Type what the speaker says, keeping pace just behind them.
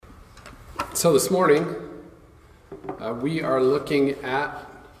So this morning, we are looking at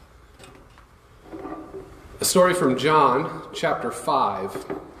a story from John, chapter 5,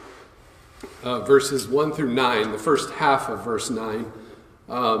 verses 1 through 9, the first half of verse 9.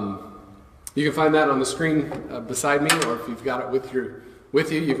 You can find that on the screen beside me, or if you've got it with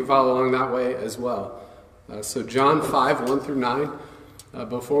you, you can follow along that way as well. So John 5, 1 through 9.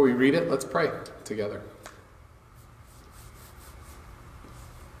 Before we read it, let's pray together.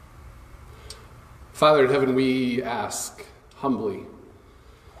 Father in heaven, we ask humbly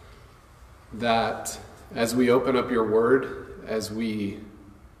that as we open up your word, as we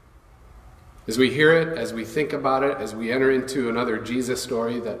hear it, as we think about it, as we enter into another Jesus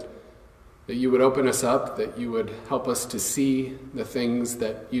story, that you would open us up, that you would help us to see the things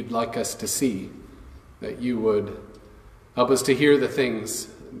that you'd like us to see, that you would help us to hear the things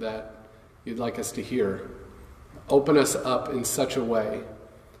that you'd like us to hear. Open us up in such a way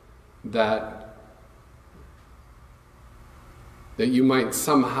that you might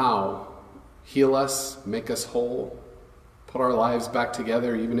somehow heal us, make us whole, put our lives back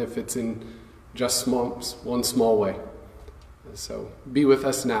together, even if it's in just one small way. So be with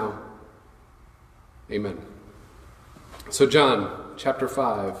us now. Amen. So John chapter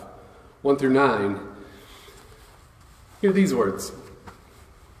 5, 1 through 9. Hear these words.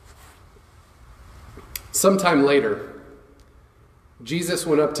 Sometime later, Jesus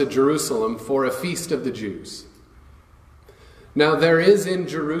went up to Jerusalem for a feast of the Jews. Now there is in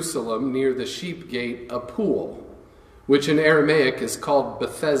Jerusalem near the sheep gate a pool, which in Aramaic is called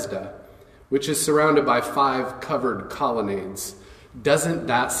Bethesda, which is surrounded by 5 covered colonnades. Doesn't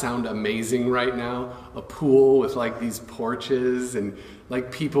that sound amazing right now? A pool with like these porches and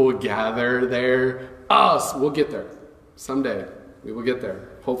like people would gather there. Oh, we'll get there. Someday we will get there.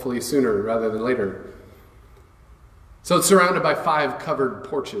 Hopefully sooner rather than later. So it's surrounded by 5 covered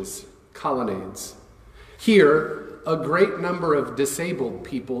porches, colonnades. Here, a great number of disabled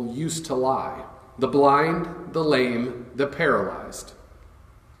people used to lie. The blind, the lame, the paralyzed.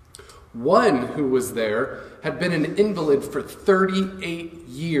 One who was there had been an invalid for 38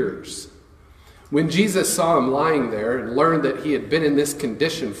 years. When Jesus saw him lying there and learned that he had been in this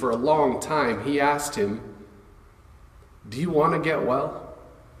condition for a long time, he asked him, "Do you want to get well?"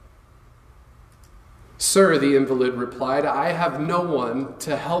 "Sir," the invalid replied, "I have no one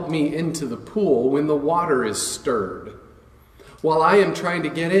to help me into the pool when the water is stirred. While I am trying to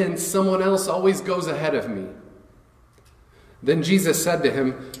get in, someone else always goes ahead of me." Then Jesus said to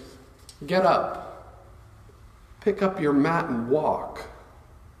him, "Get up, pick up your mat and walk."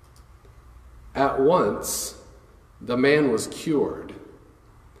 At once, the man was cured.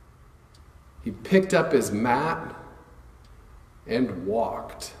 He picked up his mat and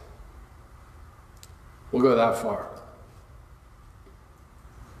walked. We'll go that far.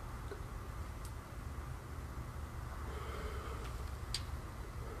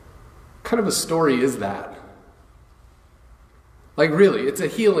 What kind of a story is that? Like really, it's a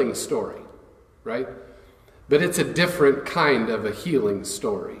healing story, right? But it's a different kind of a healing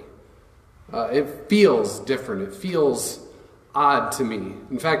story. It feels different. It feels odd to me.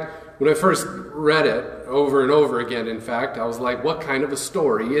 In fact, when I first read it over and over again, in fact, I was like, what kind of a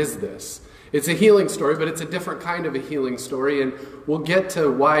story is this? It's a healing story, but it's a different kind of a healing story, and we'll get to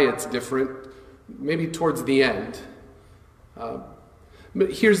why it's different maybe towards the end.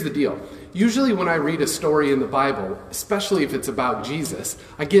 But here's the deal. Usually when I read a story in the Bible, especially if it's about Jesus,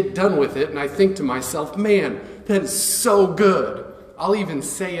 I get done with it and I think to myself, man, that is so good. I'll even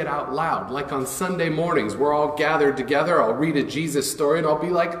say it out loud. Like on Sunday mornings, we're all gathered together. I'll read a Jesus story and I'll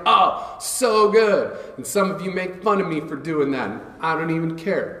be like, oh, so good. And some of you make fun of me for doing that. And I don't even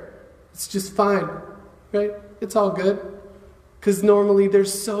care. It's just fine, right? It's all good. Because normally they're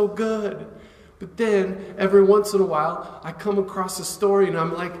so good. But then, every once in a while, I come across a story and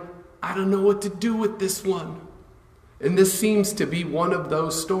I'm like, I don't know what to do with this one. And this seems to be one of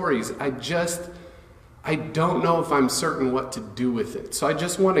those stories. I don't know if I'm certain what to do with it. So I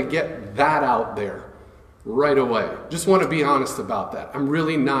just want to get that out there right away. Just want to be honest about that. I'm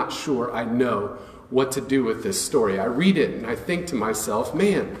really not sure I know what to do with this story. I read it and I think to myself,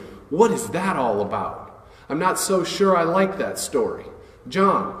 man, what is that all about? I'm not so sure I like that story.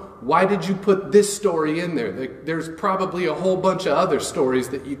 John, why did you put this story in there? There's probably a whole bunch of other stories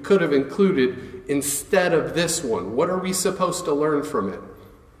that you could have included instead of this one. What are we supposed to learn from it?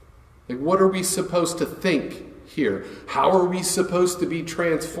 Like, what are we supposed to think here? How are we supposed to be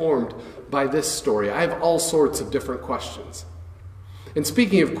transformed by this story? I have all sorts of different questions. And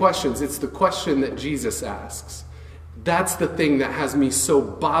speaking of questions, it's the question that Jesus asks. That's the thing that has me so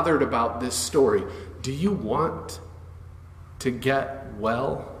bothered about this story. Do you want to get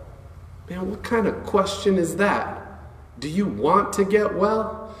well? Man, what kind of question is that? Do you want to get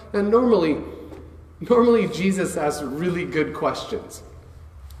well? And normally Jesus asks really good questions.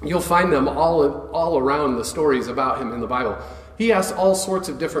 You'll find them all around the stories about him in the Bible. He asks all sorts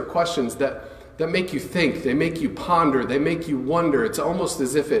of different questions that make you think, they make you ponder, they make you wonder. It's almost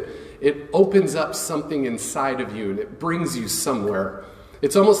as if it opens up something inside of you and it brings you somewhere.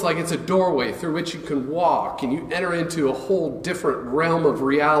 It's almost like it's a doorway through which you can walk and you enter into a whole different realm of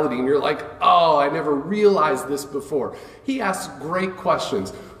reality and you're like, oh, I never realized this before. He asks great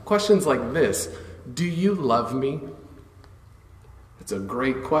questions. Questions like this: do you love me? It's a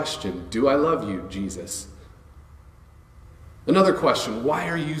great question. Do I love you, Jesus? Another question: why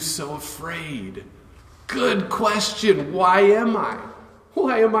are you so afraid? Good question. Why am I?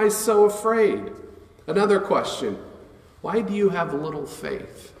 Why am I so afraid? Another question: why do you have little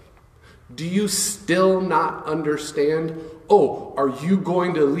faith? Do you still not understand? Oh, are you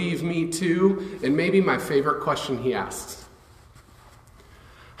going to leave me too? And maybe my favorite question he asks: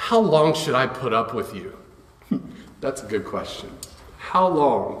 how long should I put up with you? That's a good question. How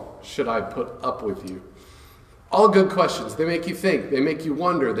long should I put up with you? All good questions. They make you think. They make you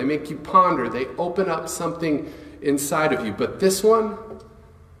wonder. They make you ponder. They open up something inside of you. But this one,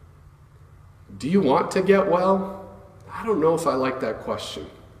 do you want to get well? I don't know if I like that question.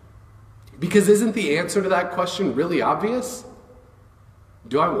 Because isn't the answer to that question really obvious?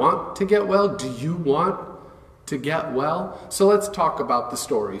 Do I want to get well? Do you want to get well? So let's talk about the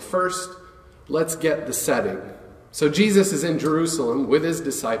story. First, let's get the setting. So Jesus is in Jerusalem with his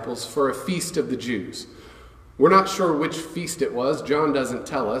disciples for a feast of the Jews. We're not sure which feast it was. John doesn't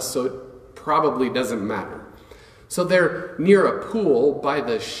tell us, so it probably doesn't matter. So they're near a pool by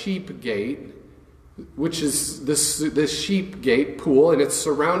the sheep gate, which is the sheep gate pool, and it's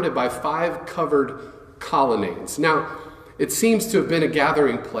surrounded by 5 covered colonnades. Now, it seems to have been a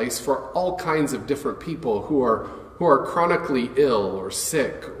gathering place for all kinds of different people who are chronically ill or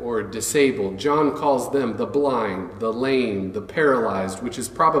sick or disabled. John calls them the blind, the lame, the paralyzed, which is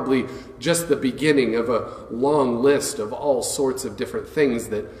probably just the beginning of a long list of all sorts of different things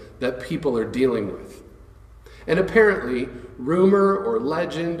that people are dealing with. And apparently, rumor or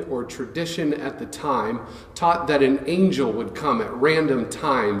legend or tradition at the time taught that an angel would come at random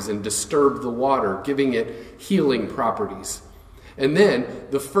times and disturb the water, giving it healing properties. And then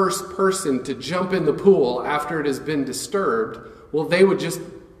the first person to jump in the pool after it has been disturbed, well, they would just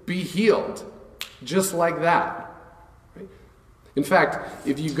be healed, just like that. Right? In fact,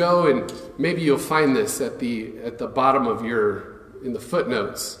 if you go, and maybe you'll find this at the bottom of in the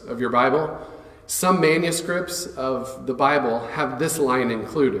footnotes of your Bible, some manuscripts of the Bible have this line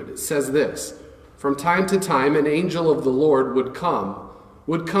included. It says this: from time to time an angel of the Lord would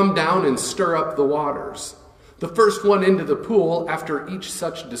come down and stir up the waters. The first one into the pool after each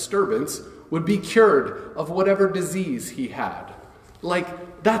such disturbance would be cured of whatever disease he had.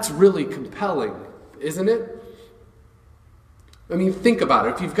 Like, that's really compelling, isn't it? I mean, think about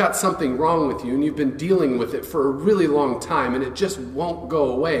it. If you've got something wrong with you and you've been dealing with it for a really long time and it just won't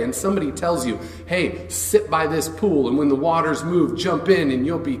go away, and somebody tells you, hey, sit by this pool and when the waters move, jump in and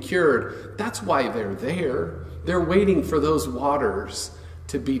you'll be cured. That's why they're there. They're waiting for those waters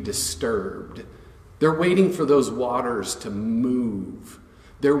to be disturbed. They're waiting for those waters to move.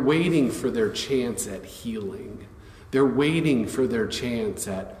 They're waiting for their chance at healing. They're waiting for their chance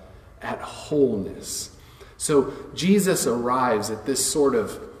at wholeness. So Jesus arrives at this sort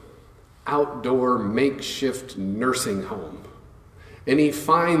of outdoor makeshift nursing home. And he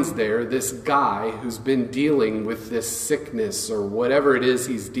finds there this guy who's been dealing with this sickness or whatever it is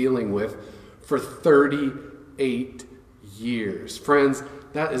he's dealing with for 38 years. Friends,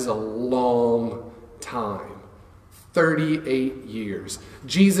 that is a long time. 38 years.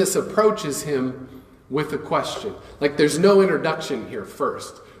 Jesus approaches him with a question. Like, there's no introduction here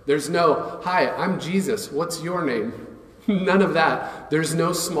first. There's no, hi, I'm Jesus, what's your name? None of that. There's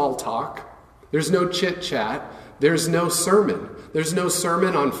no small talk. There's no chit-chat. There's no sermon. There's no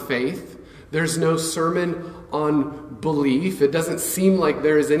sermon on faith. There's no sermon on belief. It doesn't seem like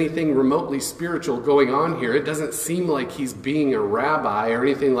there is anything remotely spiritual going on here. It doesn't seem like he's being a rabbi or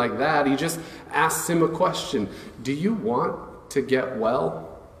anything like that. He just asks him a question. Do you want to get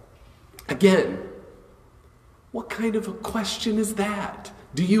well? Again, what kind of a question is that?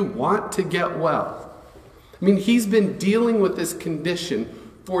 Do you want to get well? I mean, he's been dealing with this condition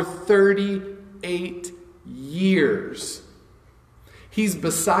for 38 years. He's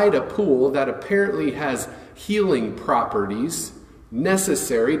beside a pool that apparently has healing properties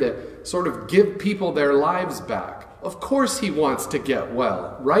necessary to sort of give people their lives back. Of course he wants to get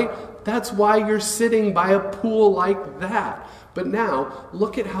well, right? That's why you're sitting by a pool like that. But now,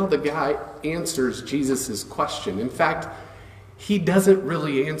 look at how the guy answers Jesus' question. In fact, he doesn't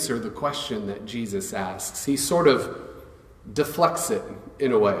really answer the question that Jesus asks. He sort of deflects it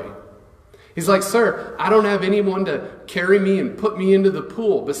in a way. He's like, "Sir, I don't have anyone to carry me and put me into the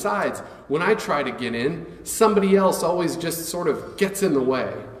pool. Besides, when I try to get in, somebody else always just sort of gets in the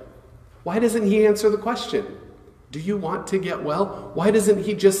way." Why doesn't he answer the question? Do you want to get well? Why doesn't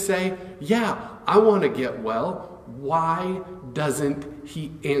he just say, "Yeah, I want to get well"? Why doesn't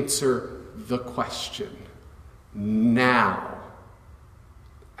he answer the question? Now,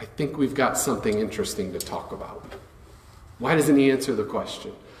 I think we've got something interesting to talk about. Why doesn't he answer the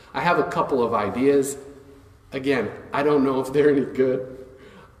question? I have a couple of ideas. Again, I don't know if they're any good.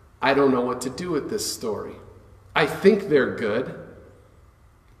 I don't know what to do with this story. I think they're good.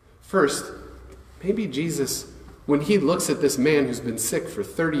 First, maybe Jesus, when he looks at this man who's been sick for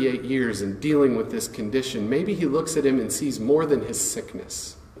 38 years and dealing with this condition, maybe he looks at him and sees more than his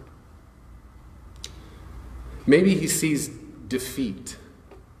sickness. Maybe he sees defeat.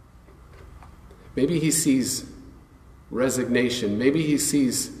 Maybe he sees resignation. Maybe he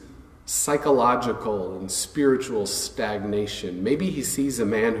sees psychological and spiritual stagnation. Maybe he sees a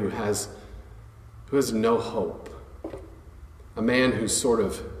man who has no hope. A man who's sort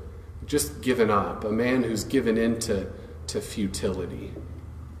of just given up. A man who's given in to futility.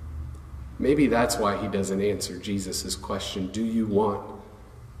 Maybe that's why he doesn't answer Jesus' question, "Do you want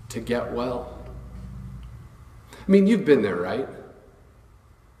to get well?" I mean, you've been there, right?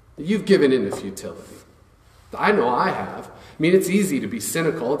 You've given in to futility. I know I have. I mean, it's easy to be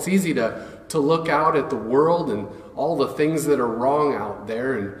cynical. It's easy to look out at the world and all the things that are wrong out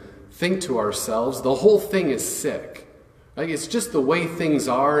there and think to ourselves, the whole thing is sick. Like, it's just the way things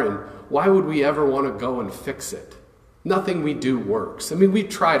are, and why would we ever want to go and fix it? Nothing we do works. I mean, we've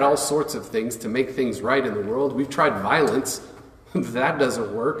tried all sorts of things to make things right in the world. We've tried violence. That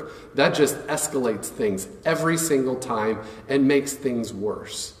doesn't work. That just escalates things every single time and makes things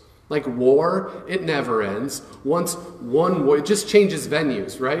worse. Like war, it never ends. Once one war, it just changes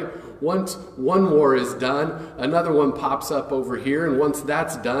venues, right? Once one war is done, another one pops up over here, and once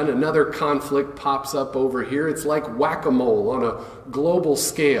that's done, another conflict pops up over here. It's like whack-a-mole on a global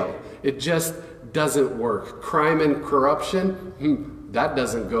scale. It just doesn't work. Crime and corruption, that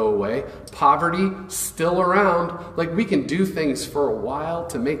doesn't go away. Poverty, still around. Like, we can do things for a while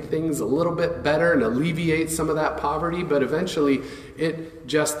to make things a little bit better and alleviate some of that poverty, but eventually it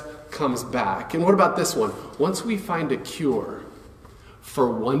just comes back. And what about this one? Once we find a cure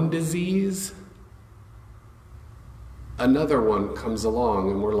for one disease, another one comes along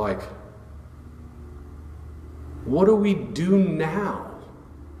and we're like, what do we do now?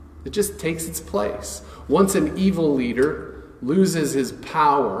 It just takes its place. Once an evil leader loses his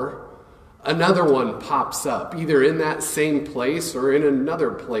power, another one pops up, either in that same place or in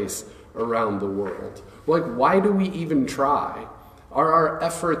another place around the world. Like, why do we even try? Are our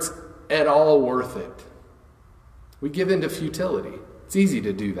efforts at all worth it? We give into futility. It's easy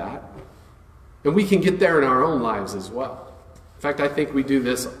to do that. And we can get there in our own lives as well. In fact, I think we do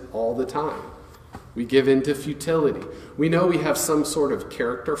this all the time. We give into futility. We know we have some sort of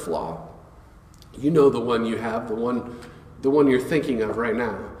character flaw. You know the one you have, the one you're thinking of right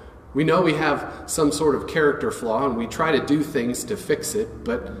now. We know we have some sort of character flaw, and we try to do things to fix it,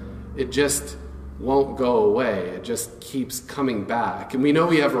 but it just won't go away. It just keeps coming back. And we know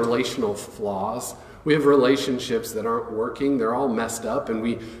we have relational flaws. We have relationships that aren't working. They're all messed up, and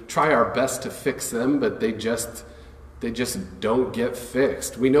we try our best to fix them, but they just don't get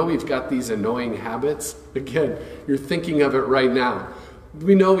fixed. We know we've got these annoying habits. Again, you're thinking of it right now.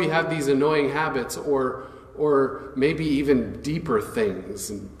 We know we have these annoying habits, or maybe even deeper things,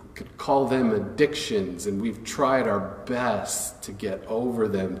 and could call them addictions, and we've tried our best to get over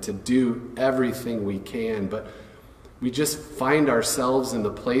them, to do everything we can, but we just find ourselves in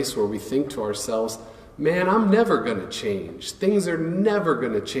the place where we think to ourselves, man, I'm never going to change. Things are never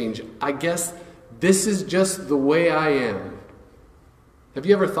going to change. I guess this is just the way I am. Have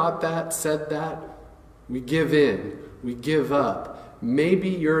you ever thought that, said that? We give in. We give up. Maybe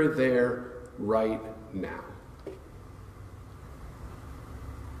you're there right now.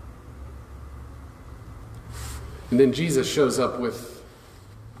 And then Jesus shows up with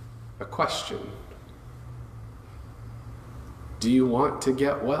a question. Do you want to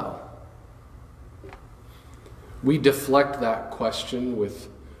get well? We deflect that question with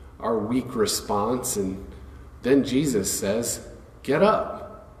our weak response, and then Jesus says, get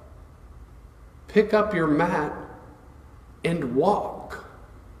up. Pick up your mat and walk.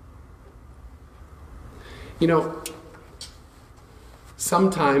 You know,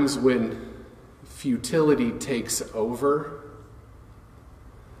 Sometimes when futility takes over,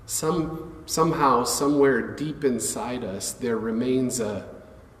 somehow, somewhere deep inside us, there remains a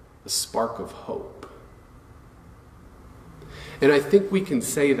spark of hope. And I think we can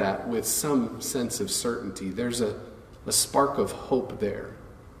say that with some sense of certainty. There's a spark of hope there.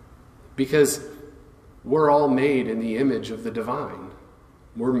 Because we're all made in the image of the divine.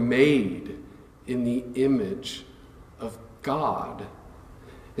 We're made in the image of God.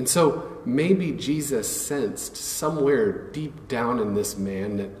 And so maybe Jesus sensed somewhere deep down in this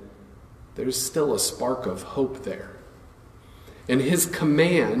man that there's still a spark of hope there. And his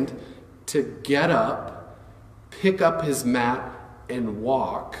command to get up, pick up his mat, and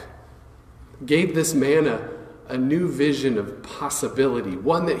walk gave this man a new vision of possibility,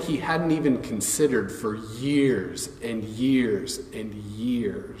 one that he hadn't even considered for years and years and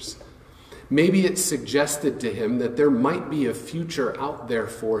years. Maybe it suggested to him that there might be a future out there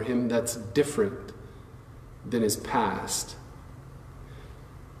for him that's different than his past.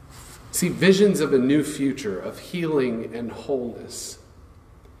 See, visions of a new future, of healing and wholeness,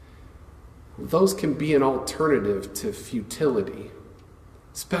 those can be an alternative to futility,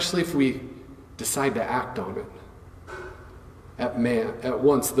 especially if we decide to act on it. At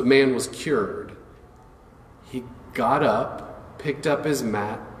once, the man was cured. He got up, picked up his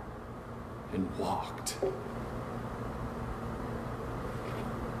mat, and walked.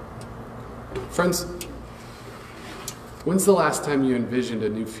 Friends, when's the last time you envisioned a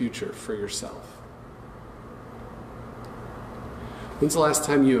new future for yourself? When's the last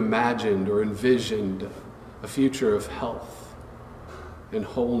time you imagined or envisioned a future of health and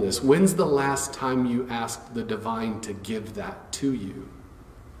wholeness? When's the last time you asked the divine to give that to you?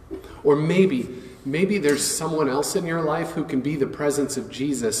 Or maybe there's someone else in your life who can be the presence of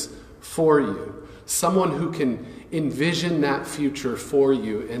Jesus for you. Someone who can envision that future for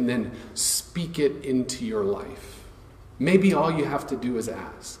you and then speak it into your life. Maybe all you have to do is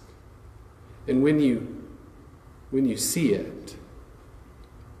ask. And when you see it,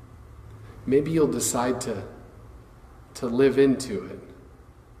 maybe you'll decide to live into it.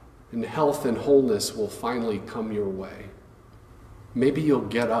 And health and wholeness will finally come your way. Maybe you'll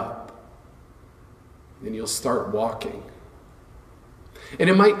get up and you'll start walking. And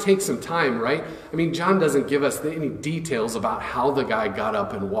it might take some time, right? I mean, John doesn't give us any details about how the guy got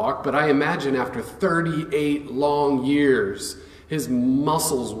up and walked, but I imagine after 38 long years, his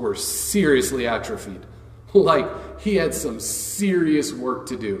muscles were seriously atrophied. Like, he had some serious work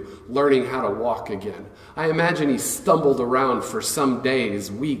to do, learning how to walk again. I imagine he stumbled around for some days,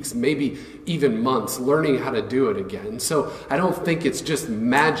 weeks, maybe even months, learning how to do it again. So I don't think it's just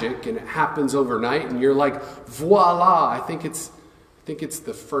magic and it happens overnight and you're like, voila. I think it's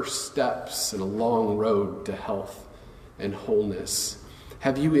the first steps in a long road to health and wholeness.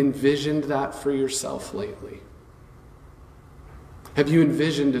 Have you envisioned that for yourself lately? Have you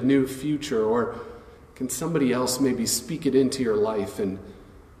envisioned a new future, or can somebody else maybe speak it into your life, and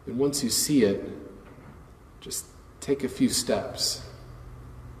once you see it, just take a few steps.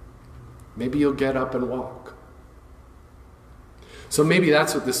 Maybe you'll get up and walk. So maybe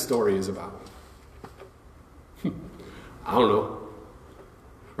that's what this story is about. I don't know.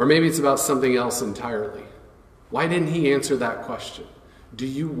 Or maybe it's about something else entirely. Why didn't he answer that question? Do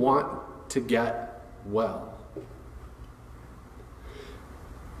you want to get well?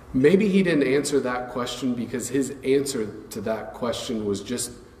 Maybe he didn't answer that question because his answer to that question was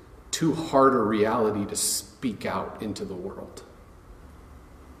just too hard a reality to speak out into the world.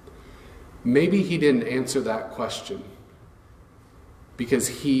 Maybe he didn't answer that question because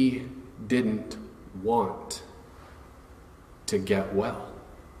he didn't want to get well.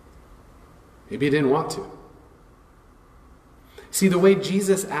 Maybe he didn't want to. See, the way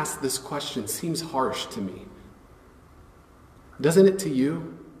Jesus asked this question seems harsh to me. Doesn't it to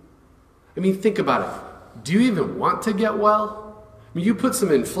you? I mean, think about it. Do you even want to get well? I mean, you put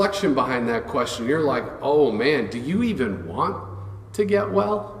some inflection behind that question. You're like, oh man, do you even want to get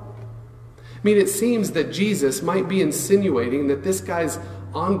well? I mean, it seems that Jesus might be insinuating that this guy's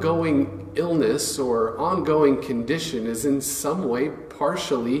ongoing illness or ongoing condition is in some way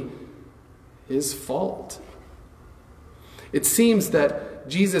partially his fault. It seems that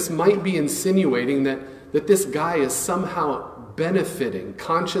Jesus might be insinuating that this guy is somehow benefiting,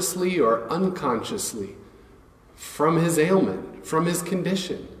 consciously or unconsciously, from his ailment, from his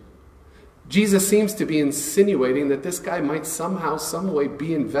condition. Jesus seems to be insinuating that this guy might somehow, some way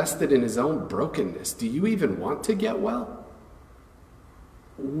be invested in his own brokenness. Do you even want to get well?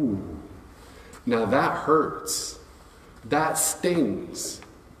 Ooh, now that hurts. That stings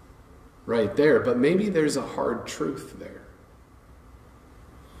right there. But maybe there's a hard truth there.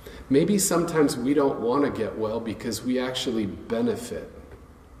 Maybe sometimes we don't want to get well because we actually benefit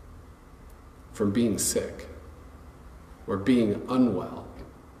from being sick or being unwell.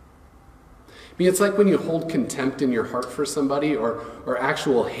 I mean, it's like when you hold contempt in your heart for somebody or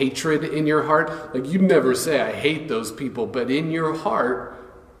actual hatred in your heart. Like, you never say, I hate those people, but in your heart,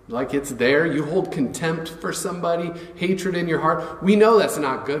 like it's there, you hold contempt for somebody, hatred in your heart. We know that's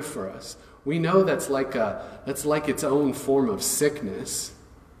not good for us. We know that's like its own form of sickness,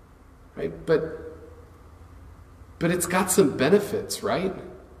 right? But it's got some benefits, right?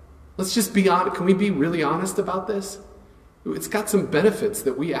 Let's just be honest. Can we be really honest about this? It's got some benefits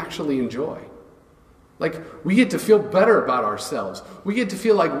that we actually enjoy. Like, we get to feel better about ourselves. We get to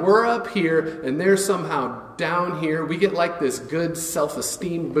feel like we're up here and they're somehow down here. We get like this good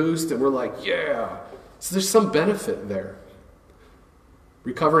self-esteem boost and we're like, yeah. So there's some benefit there.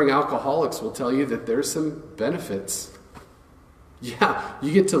 Recovering alcoholics will tell you that there's some benefits. Yeah,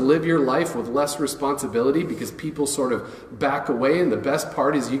 you get to live your life with less responsibility because people sort of back away, and the best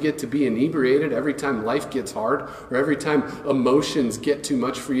part is you get to be inebriated every time life gets hard or every time emotions get too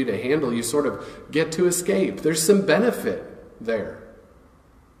much for you to handle. You sort of get to escape. There's some benefit there.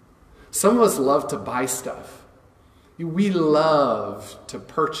 Some of us love to buy stuff. We love to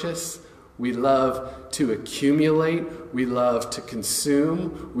purchase. We love to accumulate. We love to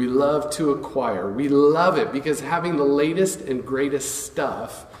consume. We love to acquire. We love it because having the latest and greatest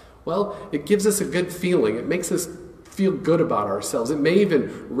stuff, well, it gives us a good feeling. It makes us feel good about ourselves. It may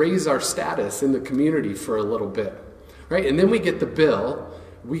even raise our status in the community for a little bit, right? And then we get the bill.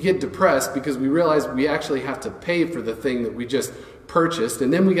 We get depressed because we realize we actually have to pay for the thing that we just purchased,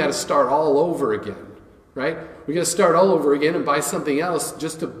 and then we got to start all over again. Right? We got to start all over again and buy something else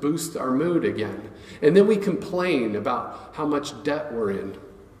just to boost our mood again. And then we complain about how much debt we're in.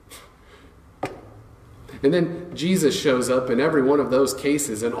 And then Jesus shows up in every one of those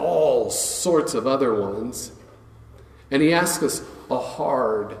cases and all sorts of other ones. And he asks us a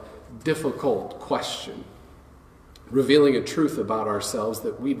hard, difficult question, revealing a truth about ourselves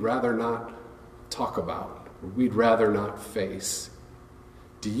that we'd rather not talk about, or we'd rather not face.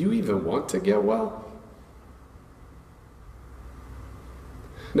 Do you even want to get well?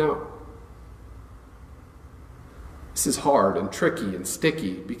 Now, this is hard and tricky and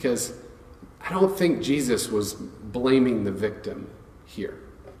sticky because I don't think Jesus was blaming the victim here.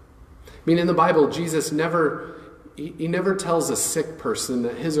 I mean, in the Bible, Jesus never tells a sick person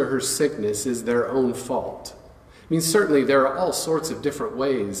that his or her sickness is their own fault. I mean, certainly there are all sorts of different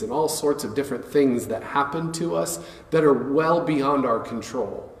ways and all sorts of different things that happen to us that are well beyond our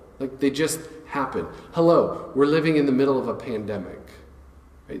control. Like, they just happen. Hello, we're living in the middle of a pandemic.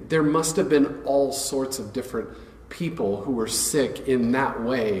 There must have been all sorts of different people who were sick in that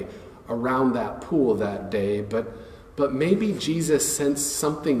way around that pool that day, but maybe Jesus sensed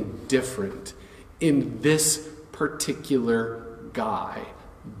something different in this particular guy.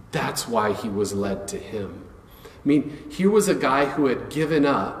 That's why he was led to him. I mean, here was a guy who had given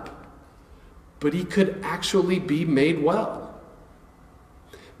up, but he could actually be made well.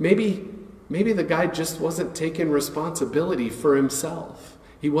 Maybe the guy just wasn't taking responsibility for himself.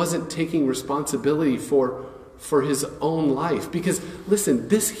 He wasn't taking responsibility for his own life. Because, listen,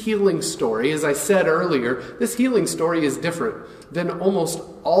 this healing story, as I said earlier, this healing story is different than almost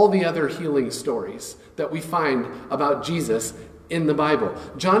all the other healing stories that we find about Jesus in the Bible.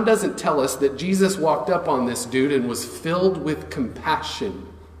 John doesn't tell us that Jesus walked up on this dude and was filled with compassion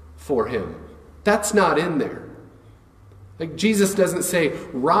for him. That's not in there. Like, Jesus doesn't say,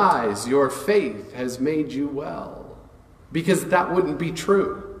 "Rise, your faith has made you well." Because that wouldn't be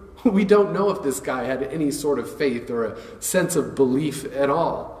true. We don't know if this guy had any sort of faith or a sense of belief at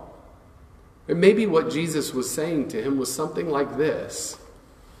all. And maybe what Jesus was saying to him was something like this: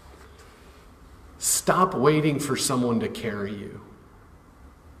 stop waiting for someone to carry you.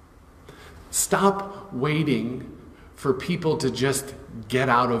 Stop waiting for people to just get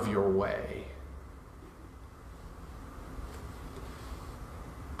out of your way.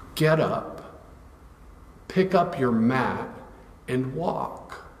 Get up. Pick up your mat and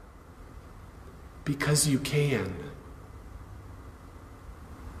walk. Because you can.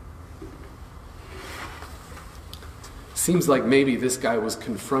 Seems like maybe this guy was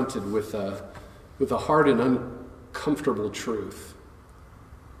confronted with a hard and uncomfortable truth.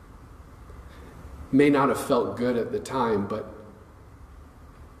 May not have felt good at the time, but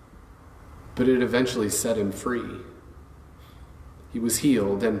it eventually set him free. He was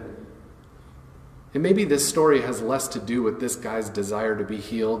healed, and maybe this story has less to do with this guy's desire to be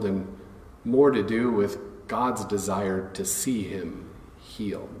healed and more to do with God's desire to see him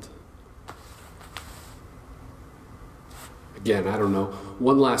healed. Again, I don't know.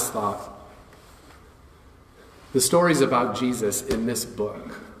 One last thought. The stories about Jesus in this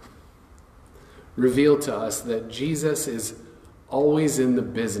book reveal to us that Jesus is always in the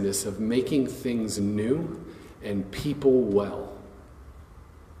business of making things new and people well.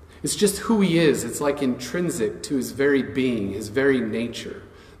 It's just who he is. It's like intrinsic to his very being, his very nature.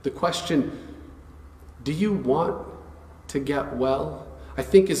 The question, do you want to get well? I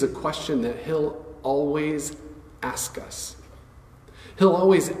think is a question that he'll always ask us. He'll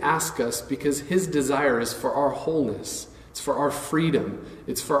always ask us because his desire is for our wholeness. It's for our freedom.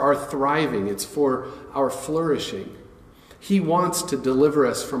 It's for our thriving. It's for our flourishing. He wants to deliver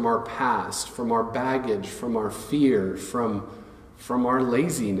us from our past, from our baggage, from our fear, from our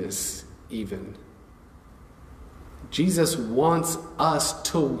laziness even. Jesus wants us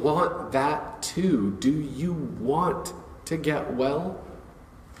to want that too. Do you want to get well?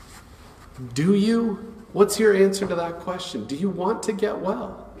 Do you? What's your answer to that question? Do you want to get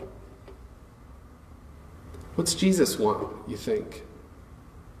well? What's Jesus want, you think?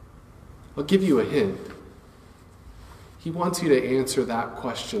 I'll give you a hint. He wants you to answer that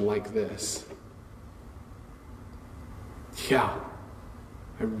question like this. Yeah,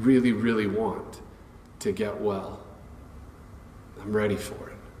 I really, really want to get well. I'm ready for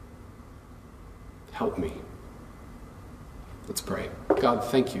it. Help me. Let's pray. God,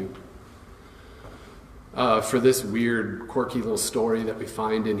 thank you for this weird, quirky little story that we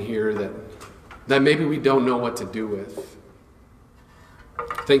find in here that maybe we don't know what to do with.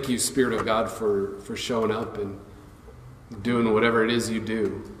 Thank you, Spirit of God, for showing up and doing whatever it is you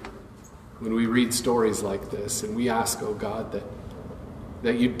do when we read stories like this. And we ask, oh God,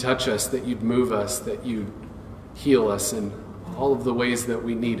 that you'd touch us, that you'd move us, that you'd heal us in all of the ways that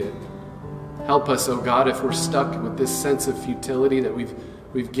we need it. Help us, oh God, if we're stuck with this sense of futility that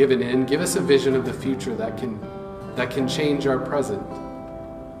we've given in. Give us a vision of the future that can change our present.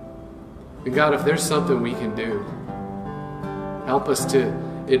 And God, if there's something we can do, help us to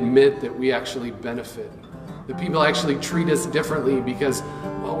admit that we actually benefit. That people actually treat us differently because,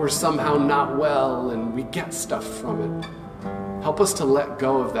 well, we're somehow not well and we get stuff from it. Help us to let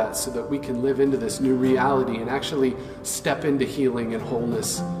go of that so that we can live into this new reality and actually step into healing and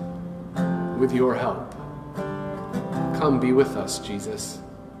wholeness with your help. Come be with us, Jesus.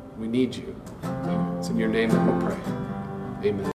 We need you. It's in your name that we pray. Amen.